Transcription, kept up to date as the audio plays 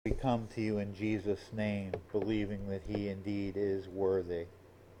We come to you in Jesus' name, believing that he indeed is worthy.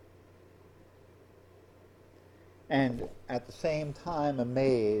 And at the same time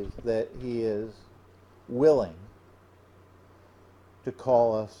amazed that he is willing to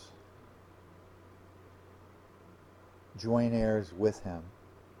call us joint heirs with him.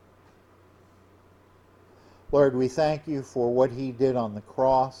 Lord, we thank you for what he did on the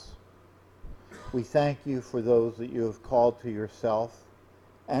cross. We thank you for those that you have called to yourself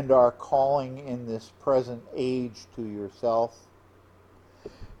and are calling in this present age to yourself.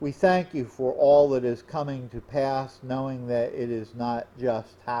 We thank you for all that is coming to pass, knowing that it is not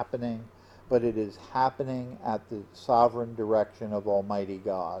just happening, but it is happening at the sovereign direction of Almighty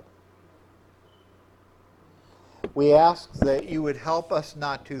God. We ask that you would help us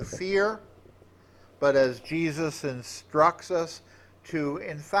not to fear, but as Jesus instructs us, to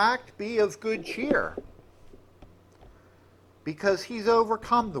in fact be of good cheer, because he's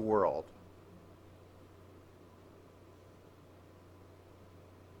overcome the world.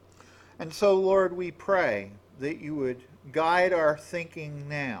 And so, Lord, we pray that you would guide our thinking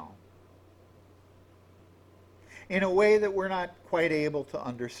now in a way that we're not quite able to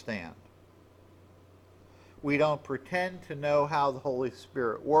understand. We don't pretend to know how the Holy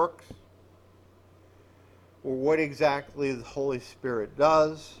Spirit works or what exactly the Holy Spirit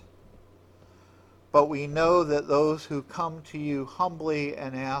does, but we know that those who come to you humbly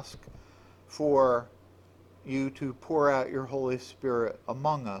and ask for you to pour out your Holy Spirit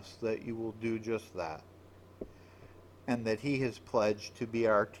among us, that you will do just that. And that he has pledged to be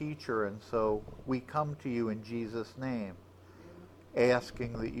our teacher, and so we come to you in Jesus' name,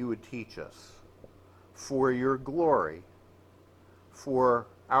 asking that you would teach us for your glory, for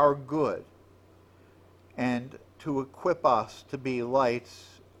our good, and to equip us to be lights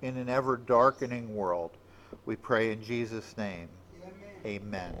in an ever-darkening world. We pray in Jesus' name.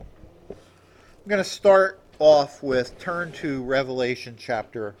 Amen. I'm going to start off with, turn to Revelation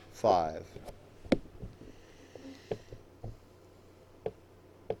chapter 5.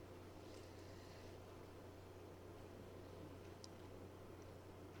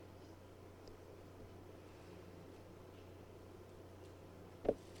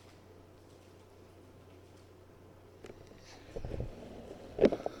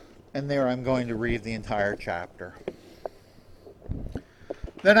 And there I'm going to read the entire chapter.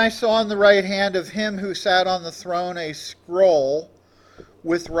 Then I saw in the right hand of him who sat on the throne a scroll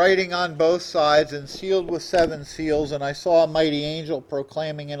with writing on both sides and sealed with 7 seals, and I saw a mighty angel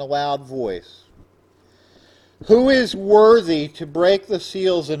proclaiming in a loud voice, "Who is worthy to break the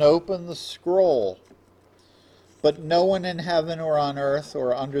seals and open the scroll?" But no one in heaven or on earth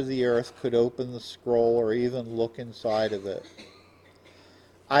or under the earth could open the scroll or even look inside of it.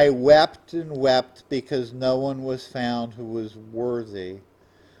 I wept and wept because no one was found who was worthy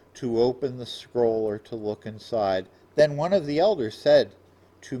to open the scroll or to look inside. Then one of the elders said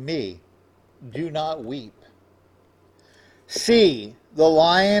to me, "Do not weep. See, the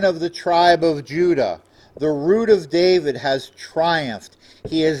Lion of the tribe of Judah, the Root of David, has triumphed.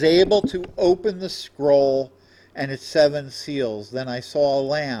 He is able to open the scroll and its 7 seals." Then I saw a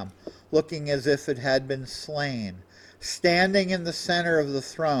lamb, looking as if it had been slain, standing in the center of the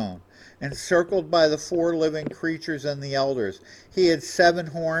throne, encircled by the 4 living creatures and the elders. He had 7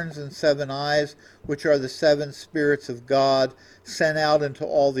 horns and 7 eyes, which are the 7 spirits of God sent out into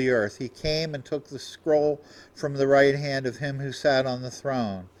all the earth. He came and took the scroll from the right hand of him who sat on the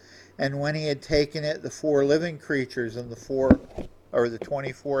throne. And when he had taken it, the 4 living creatures and the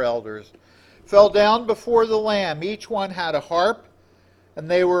 24 elders fell down before the Lamb. Each one had a harp,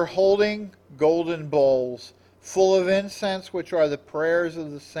 and they were holding golden bowls full of incense, which are the prayers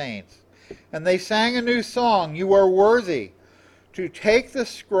of the saints. And they sang a new song, "You are worthy to take the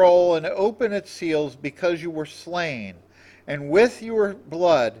scroll and open its seals, because you were slain, and with your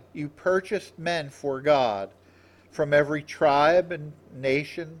blood you purchased men for God from every tribe and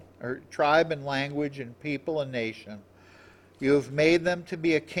nation, or tribe and language and people and nation. You have made them to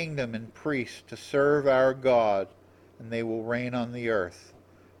be a kingdom and priests to serve our God, and they will reign on the earth."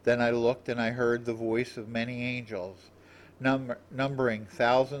 Then I looked and I heard the voice of many angels, numbering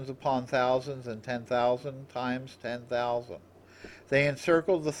thousands upon thousands and 10,000 times 10,000. They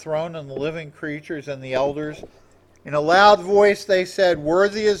encircled the throne and the living creatures and the elders. In a loud voice they said,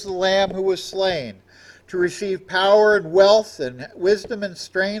 "Worthy is the Lamb who was slain to receive power and wealth and wisdom and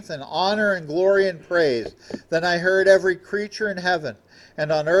strength and honor and glory and praise." Then I heard every creature in heaven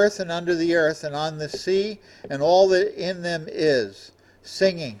and on earth and under the earth and on the sea and all that in them is,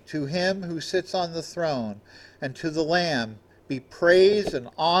 singing, "To him who sits on the throne and to the Lamb be praise and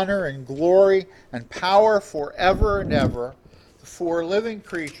honor and glory and power forever and ever." The four living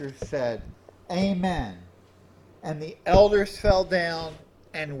creatures said, Amen. And the elders fell down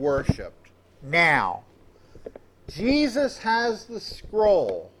and worshiped. Now, Jesus has the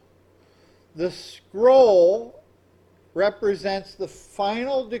scroll. The scroll represents the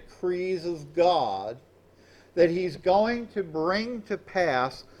final decrees of God that he's going to bring to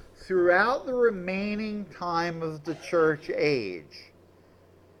pass throughout the remaining time of the church age.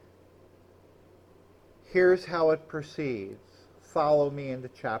 Here's how it proceeds. Follow me into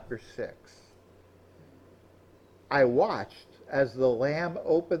chapter 6. I watched as the Lamb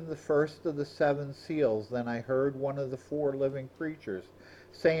opened the first of the 7 seals. Then I heard one of the 4 living creatures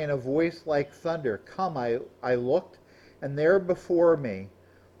say in a voice like thunder, Come. I looked, and there before me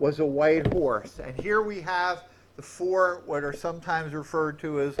was a white horse. And here we have the 4, what are sometimes referred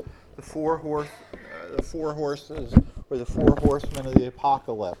to as the 4 horses, or the 4 horsemen of the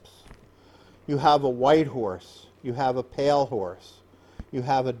apocalypse. You have a white horse, you have a pale horse, you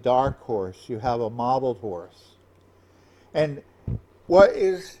have a dark horse, you have a mottled horse. And what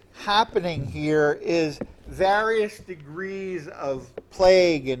is happening here is various degrees of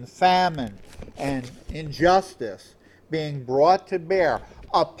plague and famine and injustice being brought to bear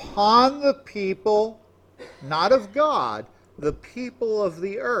upon the people, not of God, the people of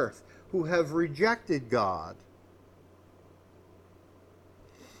the earth who have rejected God.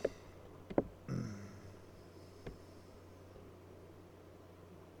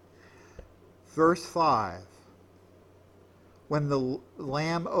 Verse 5. When the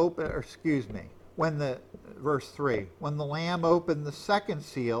Lamb opened, verse 3, when the Lamb opened the second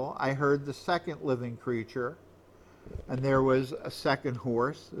seal, I heard the second living creature, and there was a second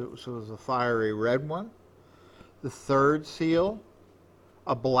horse. It was a fiery red one. The third seal,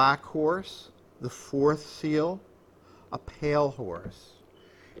 a black horse. The fourth seal, a pale horse.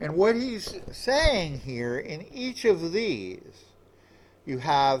 And what he's saying here, in each of these, you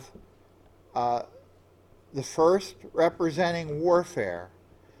have the first representing warfare,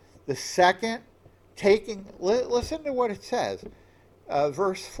 the second taking, listen to what it says,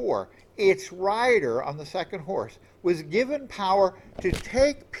 verse 4, its rider on the second horse was given power to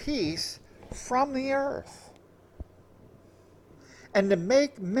take peace from the earth and to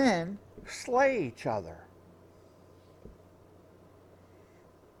make men slay each other.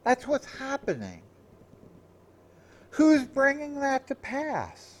 That's what's happening. Who's bringing that to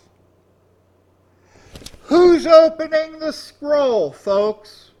pass? Who's opening the scroll,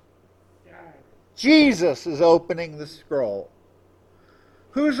 folks? Jesus is opening the scroll.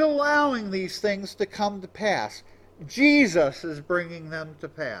 Who's allowing these things to come to pass? Jesus is bringing them to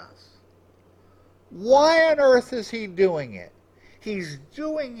pass. Why on earth is he doing it? He's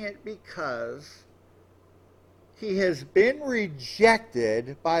doing it because he has been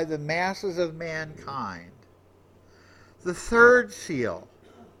rejected by the masses of mankind. The third seal.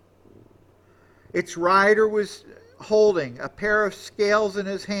 Its rider was holding a pair of scales in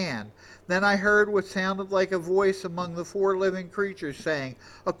his hand. Then I heard what sounded like a voice among the 4 living creatures saying,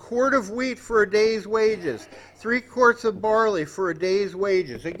 a quart of wheat for a day's wages, 3 quarts of barley for a day's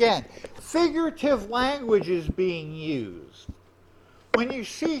wages. Again, figurative language is being used. When you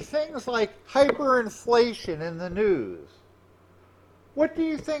see things like hyperinflation in the news, what do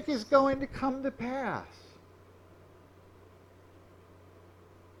you think is going to come to pass?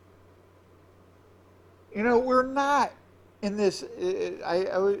 You know, we're not in this.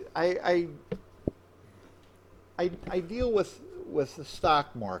 I deal with the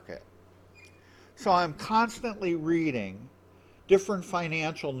stock market, so I'm constantly reading different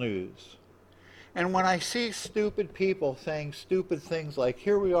financial news, and when I see stupid people saying stupid things like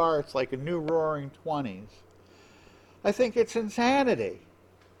 "Here we are, it's like a new Roaring '20s," I think it's insanity.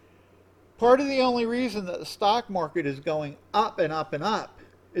 Part of the only reason that the stock market is going up and up and up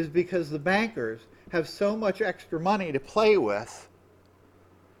is because the bankers have so much extra money to play with,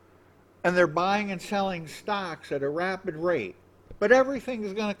 and they're buying and selling stocks at a rapid rate. But everything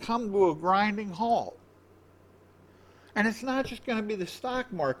is going to come to a grinding halt. And it's not just going to be the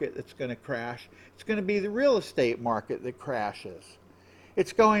stock market that's going to crash. It's going to be the real estate market that crashes.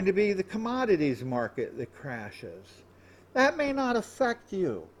 It's going to be the commodities market that crashes. That may not affect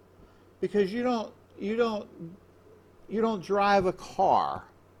you because you don't drive a car,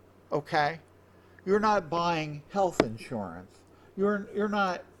 okay? You're not buying health insurance. You're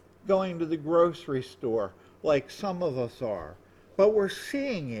not going to the grocery store like some of us are. But we're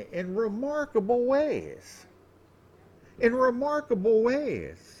seeing it in remarkable ways. In remarkable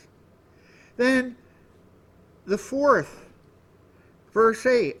ways. Then the fourth, verse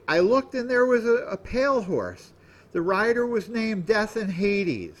 8, I looked and there was a pale horse. The rider was named Death and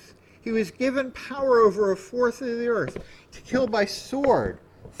Hades. He was given power over a fourth of the earth to kill by sword,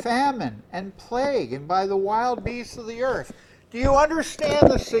 famine, and plague, and by the wild beasts of the earth. Do you understand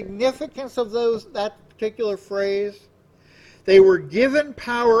the significance of that particular phrase? They were given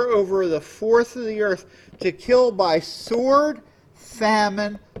power over the fourth of the earth to kill by sword,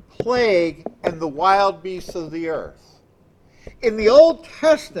 famine, plague, and the wild beasts of the earth. In the Old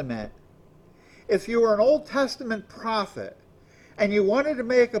Testament, if you were an Old Testament prophet and you wanted to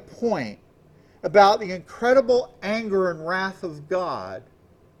make a point about the incredible anger and wrath of God,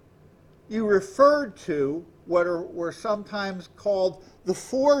 you referred to what were sometimes called the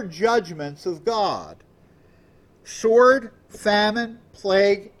four judgments of God: sword, famine,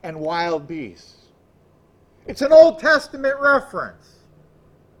 plague, and wild beasts. It's an Old Testament reference.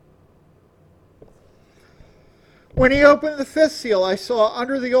 When he opened the fifth seal, I saw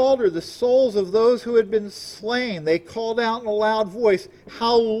under the altar the souls of those who had been slain. They called out in a loud voice,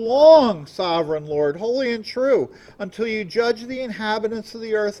 "How long, sovereign Lord, holy and true, until you judge the inhabitants of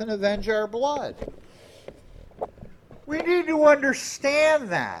the earth and avenge our blood?" We need to understand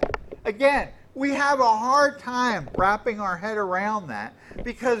that. Again, we have a hard time wrapping our head around that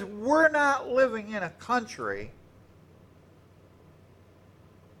because we're not living in a country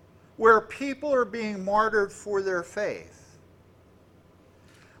where people are being martyred for their faith.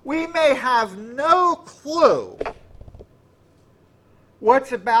 We may have no clue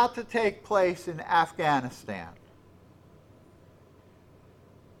what's about to take place in Afghanistan.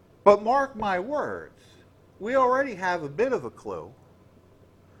 But mark my words, we already have a bit of a clue,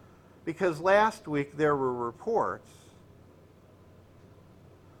 because last week there were reports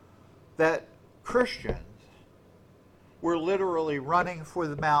that Christians were literally running for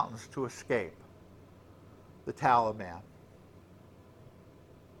the mountains to escape the Taliban.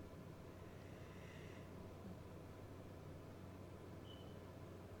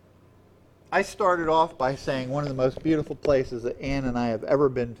 I started off by saying one of the most beautiful places that Ann and I have ever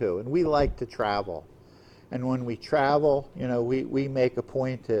been to, and we like to travel. And when we travel, we make a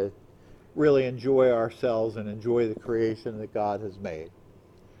point to really enjoy ourselves and enjoy the creation that God has made.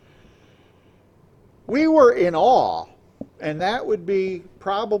 We were in awe, and that would be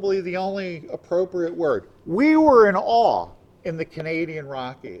probably the only appropriate word. We were in awe in the Canadian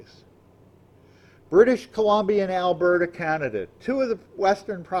Rockies. British Columbia and Alberta, Canada, two of the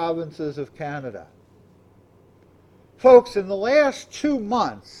western provinces of Canada. Folks, in the last 2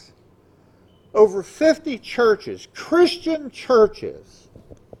 months, over 50 churches, Christian churches,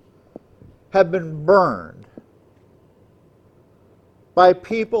 have been burned by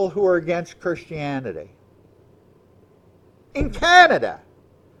people who are against Christianity. In Canada.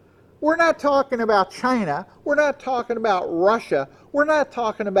 We're not talking about China. We're not talking about Russia. We're not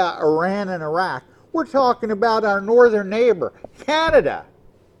talking about Iran and Iraq. We're talking about our northern neighbor, Canada,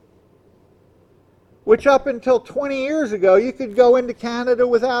 which up until 20 years ago, you could go into Canada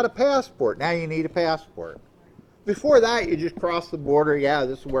without a passport. Now you need a passport. Before that, you just cross the border. Yeah,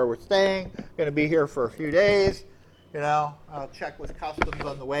 this is where we're staying. Going to be here for a few days. I'll check with customs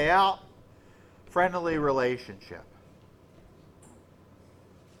on the way out. Friendly relationship.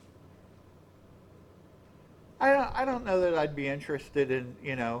 I don't know that I'd be interested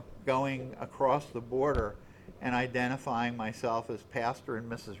in, going across the border and identifying myself as Pastor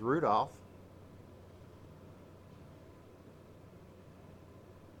and Mrs. Rudolph.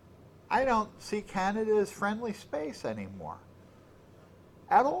 I don't see Canada as friendly space anymore.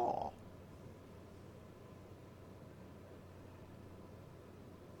 At all.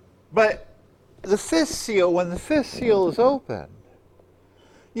 But the fifth seal, when the fifth seal is opened,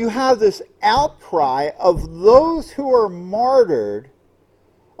 you have this outcry of those who are martyred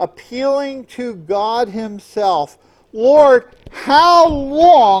appealing to God himself. Lord, how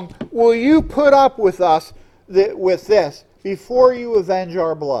long will you put up with us with this before you avenge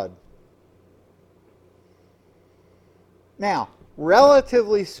our blood? Now,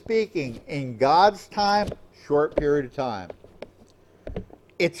 relatively speaking, in God's time, short period of time,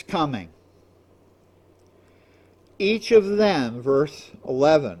 it's coming. Each of them, verse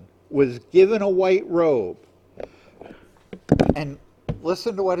 11, was given a white robe. And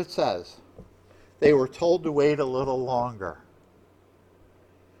listen to what it says. They were told to wait a little longer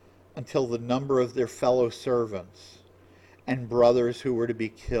until the number of their fellow servants and brothers who were to be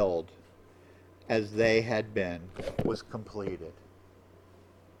killed as they had been was completed.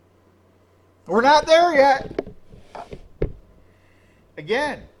 We're not there yet.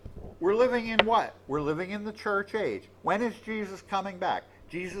 Again, we're living in what? We're living in the church age. When is Jesus coming back?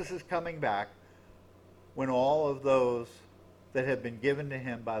 Jesus is coming back when all of those that have been given to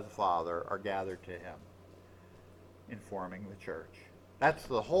him by the Father are gathered to him in forming the church. That's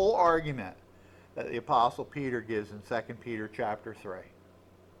the whole argument that the Apostle Peter gives in 2 Peter chapter 3.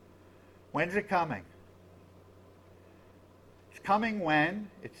 When's it coming? It's coming when,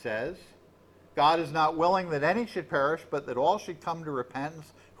 it says, God is not willing that any should perish, but that all should come to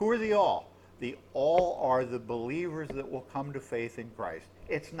repentance. Who are the all? The all are the believers that will come to faith in Christ.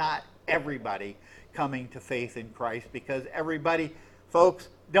 It's not everybody coming to faith in Christ, because everybody, folks,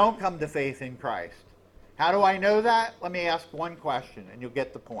 don't come to faith in Christ. How do I know that? Let me ask one question and you'll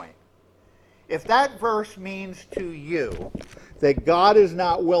get the point. If that verse means to you that God is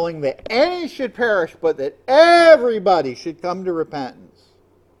not willing that any should perish, but that everybody should come to repentance,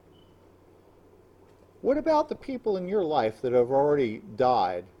 what about the people in your life that have already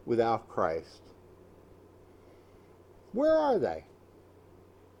died without Christ? Where are they?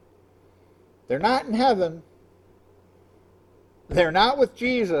 They're not in heaven. They're not with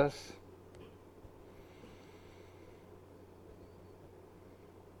Jesus.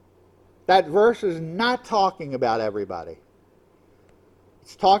 That verse is not talking about everybody.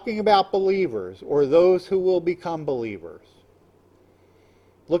 It's talking about believers, or those who will become believers.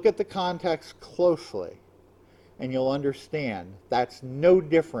 Look at the context closely, and you'll understand that's no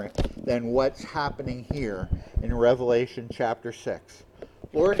different than what's happening here in Revelation chapter 6.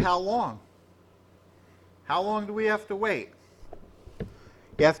 Lord, how long? How long do we have to wait?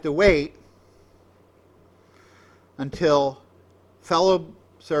 You have to wait until fellow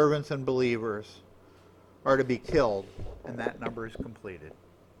servants and believers are to be killed, and that number is completed.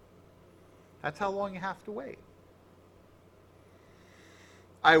 That's how long you have to wait.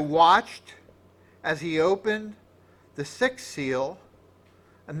 I watched as he opened the sixth seal,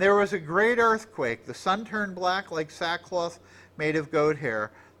 and there was a great earthquake. The sun turned black like sackcloth made of goat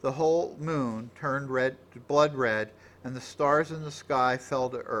hair. The whole moon turned red, blood red, and the stars in the sky fell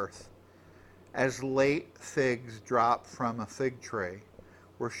to earth, as late figs drop from a fig tree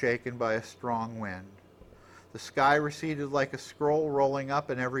were shaken by a strong wind. The sky receded like a scroll rolling up,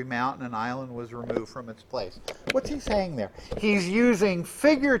 and every mountain and island was removed from its place. What's he saying there? He's using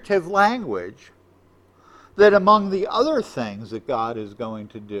figurative language that among the other things that God is going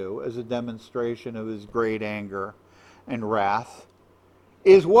to do as a demonstration of his great anger and wrath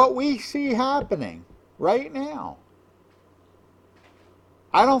is what we see happening right now.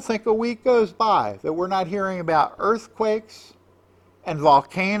 I don't think a week goes by that we're not hearing about earthquakes and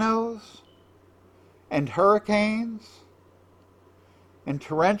volcanoes and hurricanes and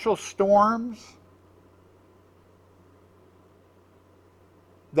torrential storms,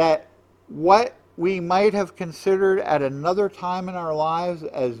 that what we might have considered at another time in our lives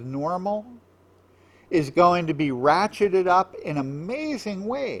as normal is going to be ratcheted up in amazing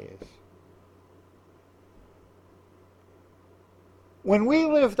ways. When we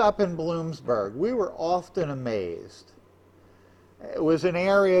lived up in Bloomsburg, we were often amazed. It was an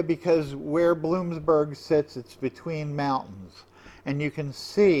area, because where Bloomsburg sits, it's between mountains, and you can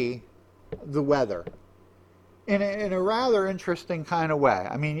see the weather in a rather interesting kind of way.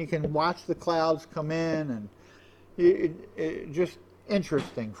 I mean, you can watch the clouds come in, and it just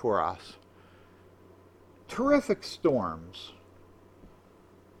interesting for us. Terrific storms.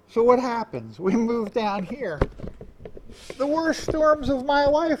 So what happens? We move down here. The worst storms of my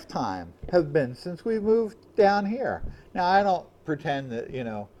lifetime have been since we moved down here. Now, I don't pretend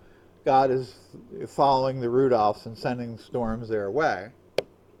that, God is following the Rudolphs and sending storms their way.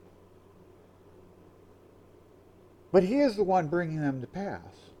 But he is the one bringing them to pass.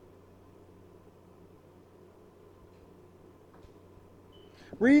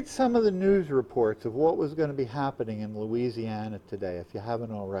 Read some of the news reports of what was going to be happening in Louisiana today, if you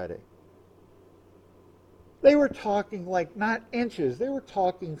haven't already. They were talking like not inches, they were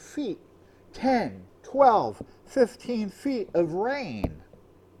talking feet. 10, 12, 15 feet of rain.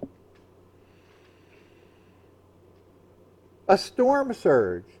 A storm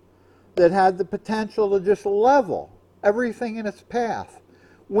surge that had the potential to just level everything in its path.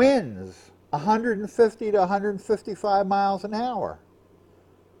 Winds 150 to 155 miles an hour.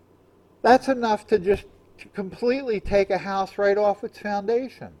 That's enough to just completely take a house right off its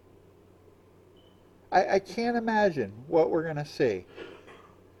foundation. I can't imagine what we're going to see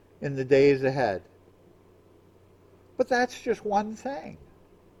in the days ahead. But that's just one thing.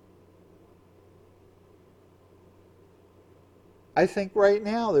 I think right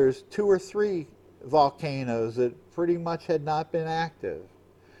now there's 2 or 3 volcanoes that pretty much had not been active.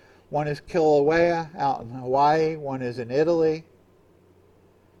 One is Kilauea out in Hawaii, one is in Italy.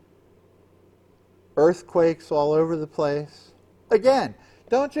 Earthquakes all over the place. Again,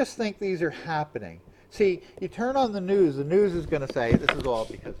 don't just think these are happening. See, you turn on the news is going to say, this is all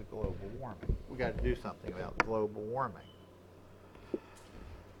because of global warming. We've got to do something about global warming.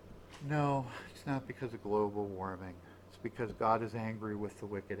 No, it's not because of global warming. It's because God is angry with the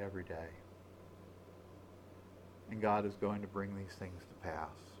wicked every day. And God is going to bring these things to pass.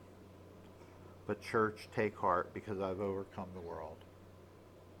 But church, take heart, because I've overcome the world.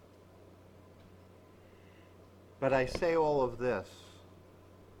 But I say all of this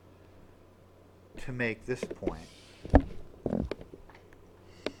to make this point.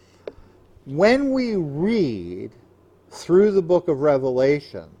 When we read through the book of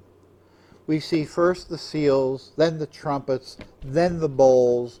Revelation, we see first the seals, then the trumpets, then the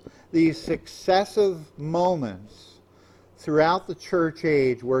bowls, these successive moments throughout the church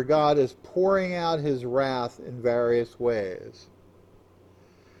age where God is pouring out his wrath in various ways.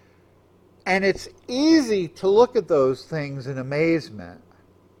 And it's easy to look at those things in amazement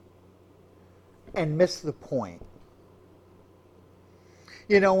and miss the point.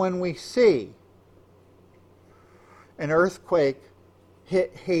 You know, when we see an earthquake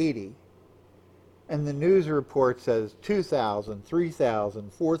hit Haiti, and the news report says 2,000,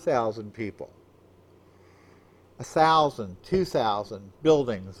 3,000, 4,000 people, 1,000, 2,000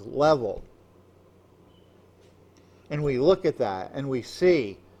 buildings leveled, and we look at that and we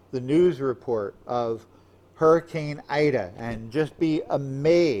see the news report of Hurricane Ida and just be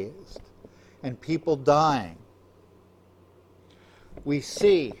amazed, and people dying. We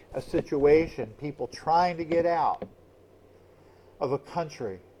see a situation, people trying to get out of a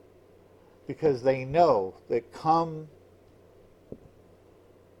country because they know that come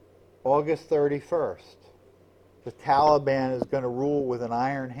August 31st, the Taliban is going to rule with an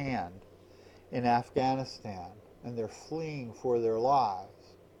iron hand in Afghanistan, and they're fleeing for their lives.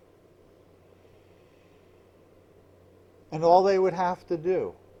 And all they would have to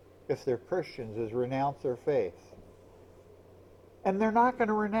do, if they're Christians, is renounce their faith. And they're not going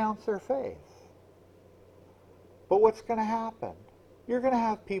to renounce their faith. But what's going to happen? You're going to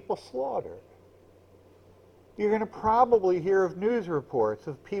have people slaughtered. You're going to probably hear of news reports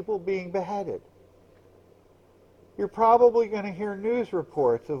of people being beheaded. You're probably going to hear news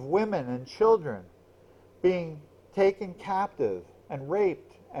reports of women and children being taken captive and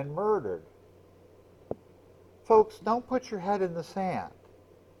raped and murdered. Folks, don't put your head in the sand,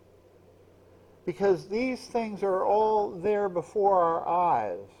 because these things are all there before our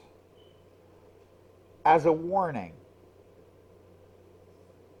eyes as a warning.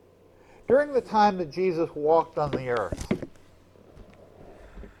 During the time that Jesus walked on the earth,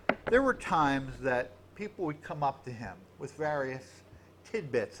 there were times that people would come up to him with various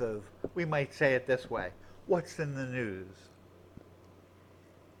tidbits of, we might say it this way, what's in the news?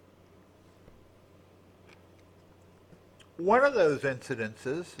 One of those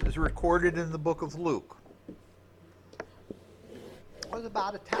incidences is recorded in the book of Luke. It was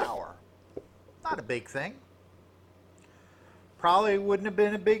about a tower. Not a big thing. Probably wouldn't have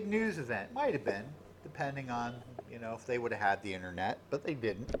been a big news event. Might have been, depending on, if they would have had the internet, but they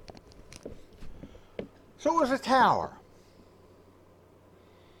didn't. So it was a tower.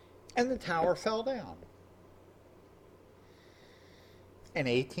 And the tower fell down. And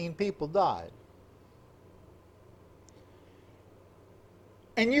 18 people died.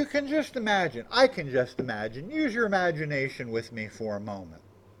 And you can just imagine, I can just imagine, use your imagination with me for a moment.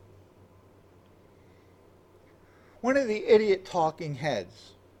 One of the idiot talking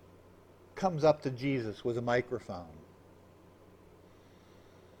heads comes up to Jesus with a microphone.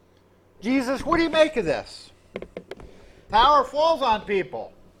 Jesus, what do you make of this? Tower falls on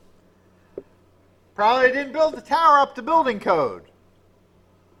people. Probably didn't build the tower up to building code.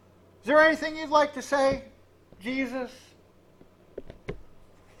 Is there anything you'd like to say, Jesus?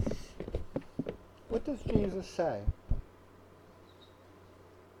 What does Jesus say?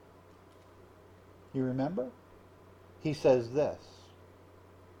 You remember? He says this: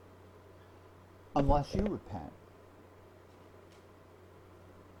 unless you repent.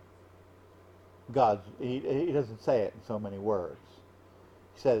 He doesn't say it in so many words.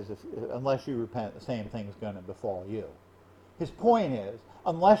 He says, unless you repent, the same thing's going to befall you. His point is,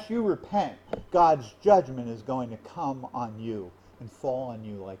 unless you repent, God's judgment is going to come on you and fall on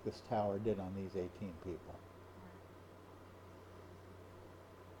you like this tower did on these 18 people.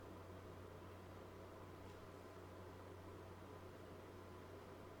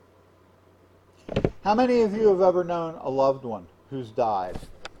 How many of you have ever known a loved one who's died?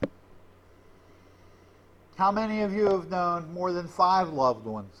 How many of you have known more than 5 loved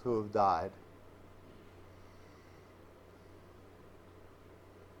ones who have died?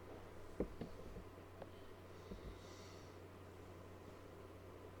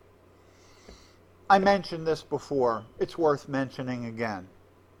 I mentioned this before. It's worth mentioning again.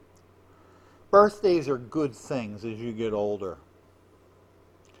 Birthdays are good things as you get older.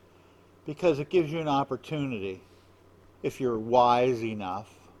 because it gives you an opportunity, if you're wise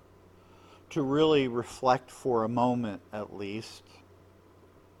enough, to really reflect for a moment at least.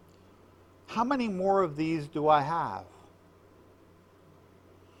 How many more of these do I have?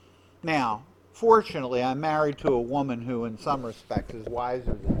 Now, fortunately, I'm married to a woman who, in some respects, is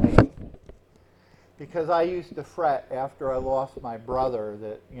wiser than me. Because I used to fret after I lost my brother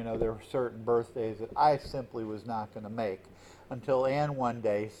that, there were certain birthdays that I simply was not going to make. Until Ann one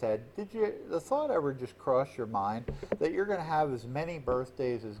day said, the thought ever just cross your mind that you're going to have as many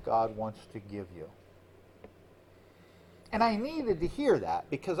birthdays as God wants to give you? And I needed to hear that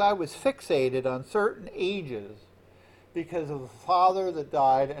because I was fixated on certain ages because of a father that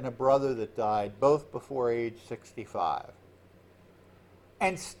died and a brother that died, both before age 65.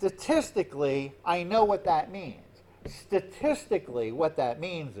 And statistically, I know what that means. Statistically, what that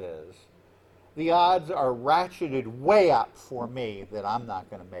means is the odds are ratcheted way up for me that I'm not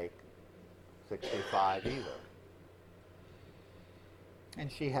going to make 65 either. And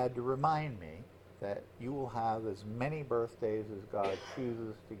she had to remind me that you will have as many birthdays as God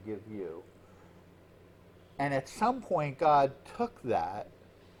chooses to give you. And at some point, God took that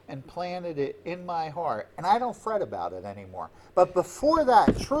and planted it in my heart. And I don't fret about it anymore. But before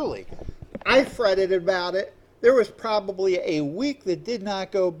that, truly, I fretted about it. There was probably a week that did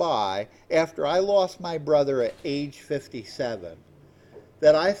not go by after I lost my brother at age 57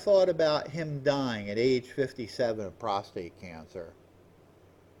 that I thought about him dying at age 57 of prostate cancer.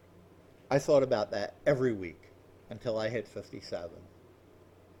 I thought about that every week until I hit 57.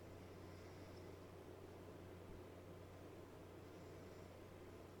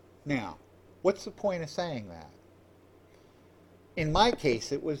 Now, what's the point of saying that? In my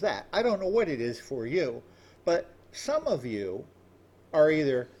case, it was that. I don't know what it is for you, but some of you are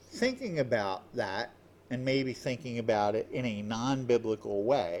either thinking about that and maybe thinking about it in a non-biblical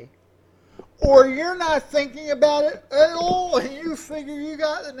way, or you're not thinking about it at all and you figure you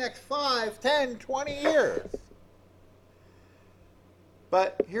got the next 5, 10, 20 years.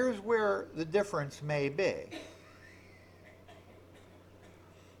 But here's where the difference may be.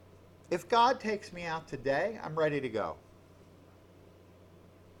 If God takes me out today, I'm ready to go.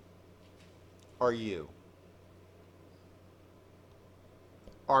 Are you?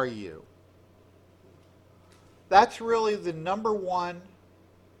 Are you? That's really the number one,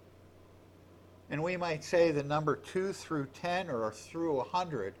 and we might say the number 2 through 10 or through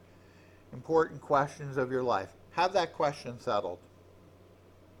 100 important questions of your life. Have that question settled.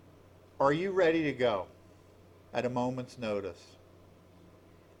 Are you ready to go at a moment's notice?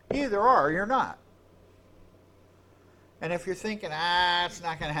 Either are or you're not. And if you're thinking, it's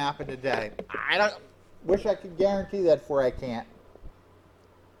not going to happen today, I wish I could guarantee that for I can't.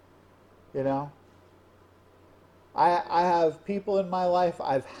 I have people in my life,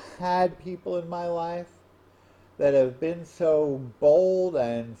 I've had people in my life that have been so bold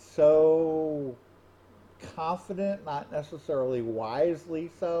and so confident, not necessarily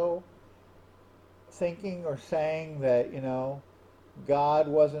wisely so, thinking or saying that, God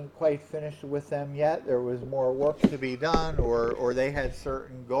wasn't quite finished with them yet. There was more work to be done, or they had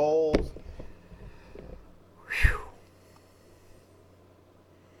certain goals. Whew.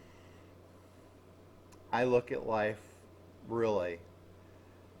 I look at life, really,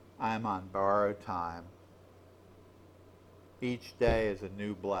 I'm on borrowed time. Each day is a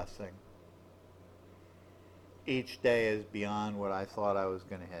new blessing. Each day is beyond what I thought I was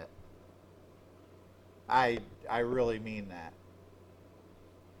going to hit. I really mean that.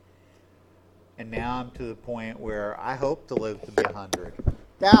 And now I'm to the point where I hope to live to be 100.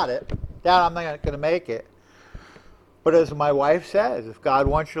 Doubt I'm not going to make it. But as my wife says, if God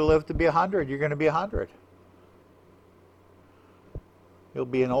wants you to live to be 100, you're going to be 100. You'll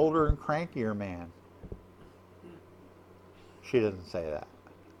be an older and crankier man. She doesn't say that.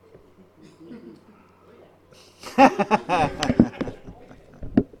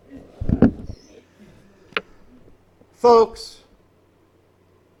 Folks,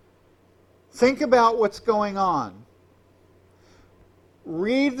 think about what's going on.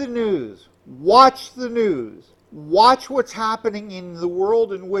 Read the news. Watch the news. Watch what's happening in the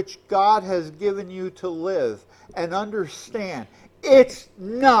world in which God has given you to live, and understand it's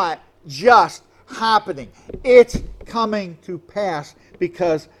not just happening. It's coming to pass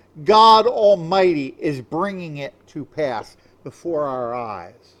because God Almighty is bringing it to pass before our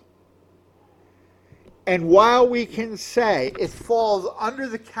eyes. And while we can say it falls under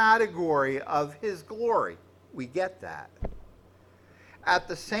the category of His glory, we get that. At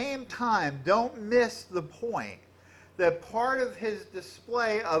the same time, don't miss the point that part of His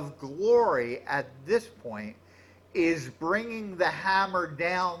display of glory at this point is bringing the hammer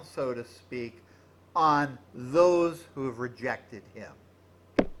down, so to speak, on those who have rejected him.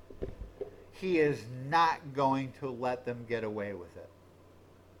 He is not going to let them get away with it.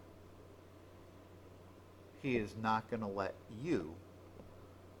 He is not going to let you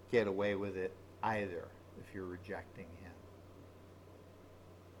get away with it either if you're rejecting him.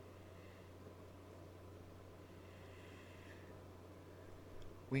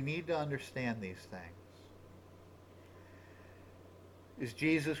 We need to understand these things. Is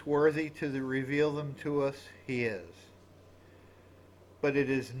Jesus worthy to reveal them to us? He is. But it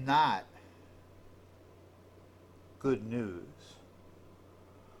is not good news.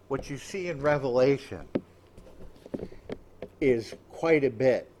 What you see in Revelation is quite a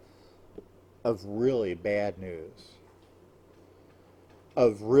bit of really bad news,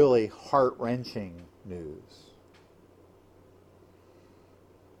 of really heart-wrenching news.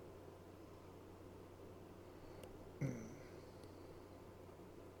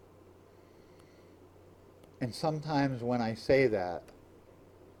 And sometimes when I say that,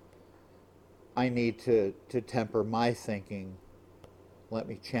 I need to temper my thinking. Let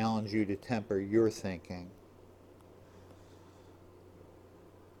me challenge you to temper your thinking.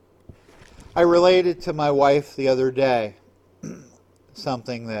 I related to my wife the other day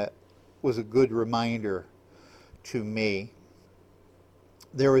something that was a good reminder to me.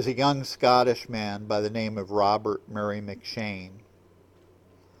 There was a young Scottish man by the name of Robert Murray M'Cheyne.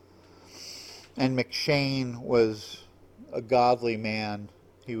 And M'Cheyne was a godly man.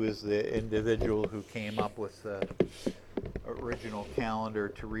 He was the individual who came up with the original calendar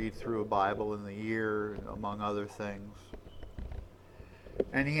to read through a Bible in the year, among other things.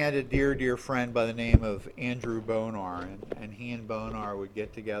 And he had a dear, dear friend by the name of Andrew Bonar, and he and Bonar would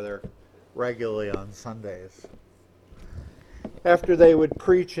get together regularly on Sundays. After they would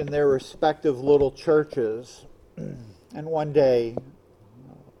preach in their respective little churches, and one day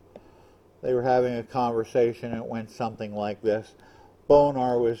they were having a conversation, and it went something like this.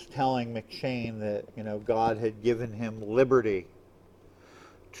 Bonar was telling M'Cheyne that, God had given him liberty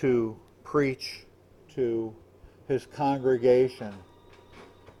to preach to his congregation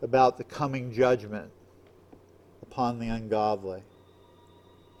about the coming judgment upon the ungodly,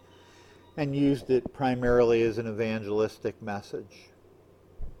 and used it primarily as an evangelistic message.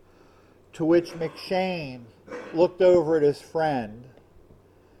 To which M'Cheyne looked over at his friend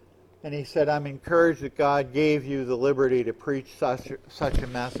and he said, I'm encouraged that God gave you the liberty to preach such a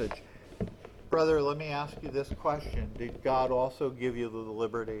message. Brother, let me ask you this question. Did God also give you the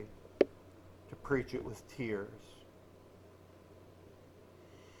liberty to preach it with tears?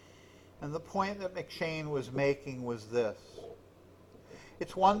 And the point that M'Cheyne was making was this.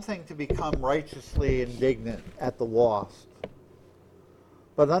 It's one thing to become righteously indignant at the lost.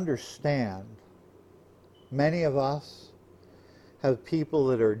 But understand, many of us have people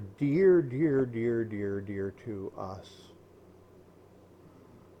that are dear, dear, dear, dear, dear to us,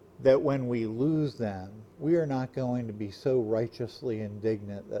 that when we lose them, we are not going to be so righteously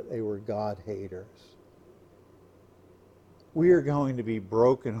indignant that they were God haters. We are going to be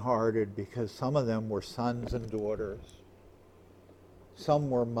brokenhearted because some of them were sons and daughters.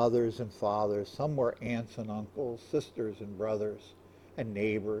 Some were mothers and fathers. Some were aunts and uncles, sisters and brothers, and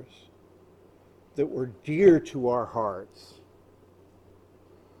neighbors that were dear to our hearts.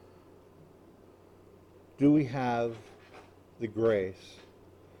 Do we have the grace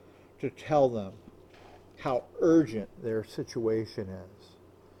to tell them how urgent their situation is,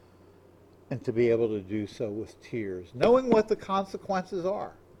 and to be able to do so with tears, knowing what the consequences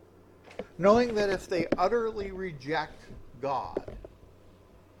are, knowing that if they utterly reject God,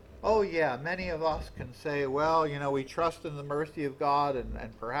 oh yeah, many of us can say, well, we trust in the mercy of God,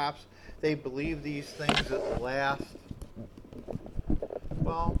 and perhaps they believe these things at the last.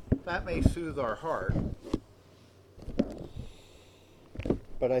 Well, that may soothe our heart.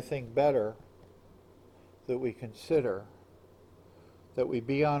 But I think better that we consider that we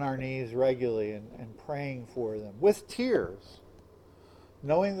be on our knees regularly and praying for them with tears,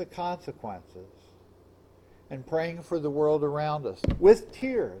 knowing the consequences, and praying for the world around us with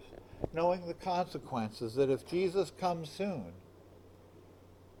tears, knowing the consequences, that if Jesus comes soon,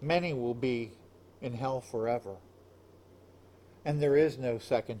 many will be in hell forever. And there is no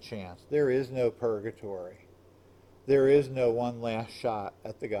second chance. There is no purgatory. There is no one last shot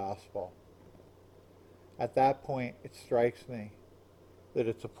at the gospel. At that point, it strikes me that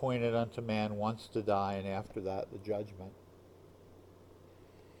it's appointed unto man once to die, and after that, the judgment.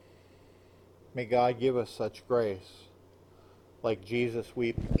 May God give us such grace, like Jesus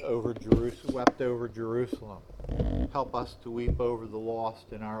wept over Jerusalem. Help us to weep over the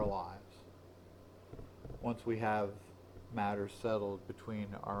lost in our lives. once we have matters settled between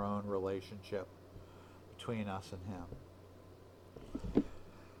our own relationship, between us and Him.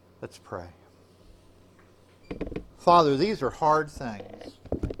 Let's pray. Father, these are hard things,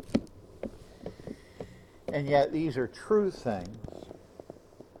 and yet these are true things.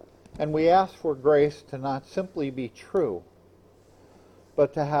 And we ask for grace to not simply be true,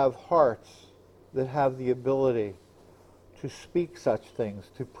 but to have hearts that have the ability to speak such things,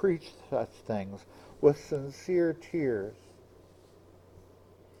 to preach such things with sincere tears,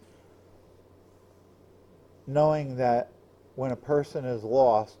 knowing that when a person is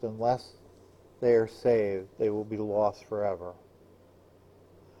lost, unless they are saved, they will be lost forever.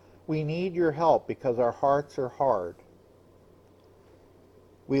 We need your help because our hearts are hard.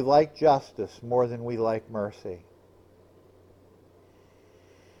 We like justice more than we like mercy.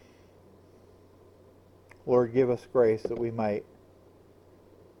 Lord, give us grace that we might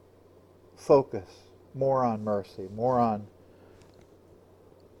focus more on mercy, more on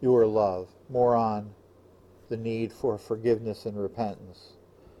your love, more on the need for forgiveness and repentance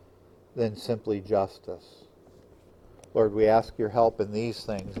than simply justice. Lord, we ask your help in these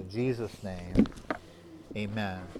things. In Jesus' name, amen.